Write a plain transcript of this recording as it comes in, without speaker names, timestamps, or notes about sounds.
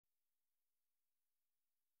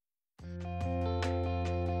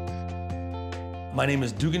My name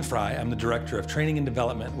is Dugan Fry. I'm the Director of Training and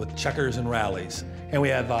Development with Checkers and Rallies. And we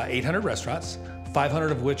have 800 restaurants,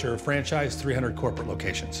 500 of which are franchise, 300 corporate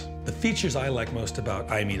locations. The features I like most about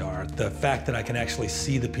iMeet are the fact that I can actually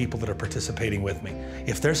see the people that are participating with me.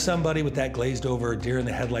 If there's somebody with that glazed over deer in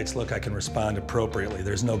the headlights look, I can respond appropriately.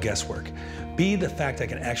 There's no guesswork. B, the fact I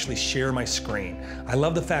can actually share my screen. I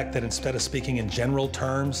love the fact that instead of speaking in general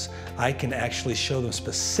terms, I can actually show them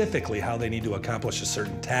specifically how they need to accomplish a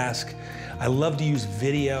certain task. I love to use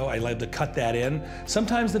video. I love to cut that in.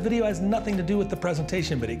 Sometimes the video has nothing to do with the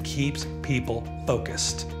presentation, but it keeps people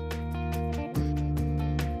focused.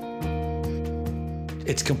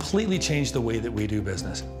 It's completely changed the way that we do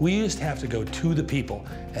business. We used to have to go to the people,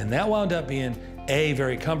 and that wound up being A,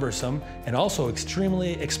 very cumbersome, and also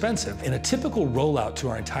extremely expensive. In a typical rollout to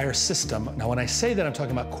our entire system, now when I say that I'm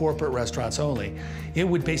talking about corporate restaurants only, it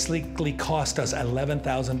would basically cost us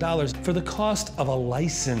 $11,000 for the cost of a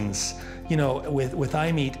license. You know, with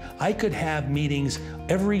iMeet, I could have meetings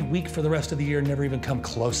every week for the rest of the year and never even come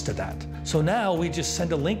close to that. So now we just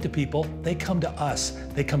send a link to people, they come to us,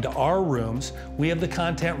 they come to our rooms, we have the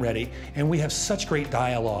content ready, and we have such great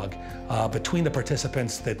dialogue between the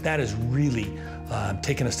participants that has really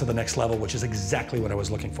taken us to the next level, which is exactly what I was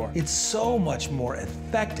looking for. It's so much more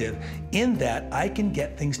effective in that I can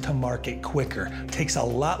get things to market quicker. It takes a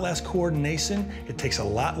lot less coordination, it takes a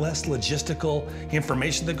lot less logistical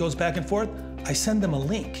information that goes back and forth. I send them a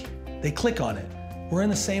link, they click on it. We're in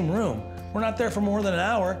the same room. We're not there for more than an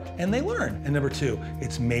hour, and they learn. And number two,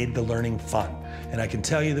 it's made the learning fun. And I can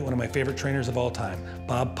tell you that one of my favorite trainers of all time,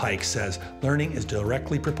 Bob Pike, says, learning is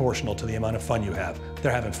directly proportional to the amount of fun you have.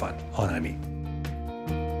 They're having fun on iMeet.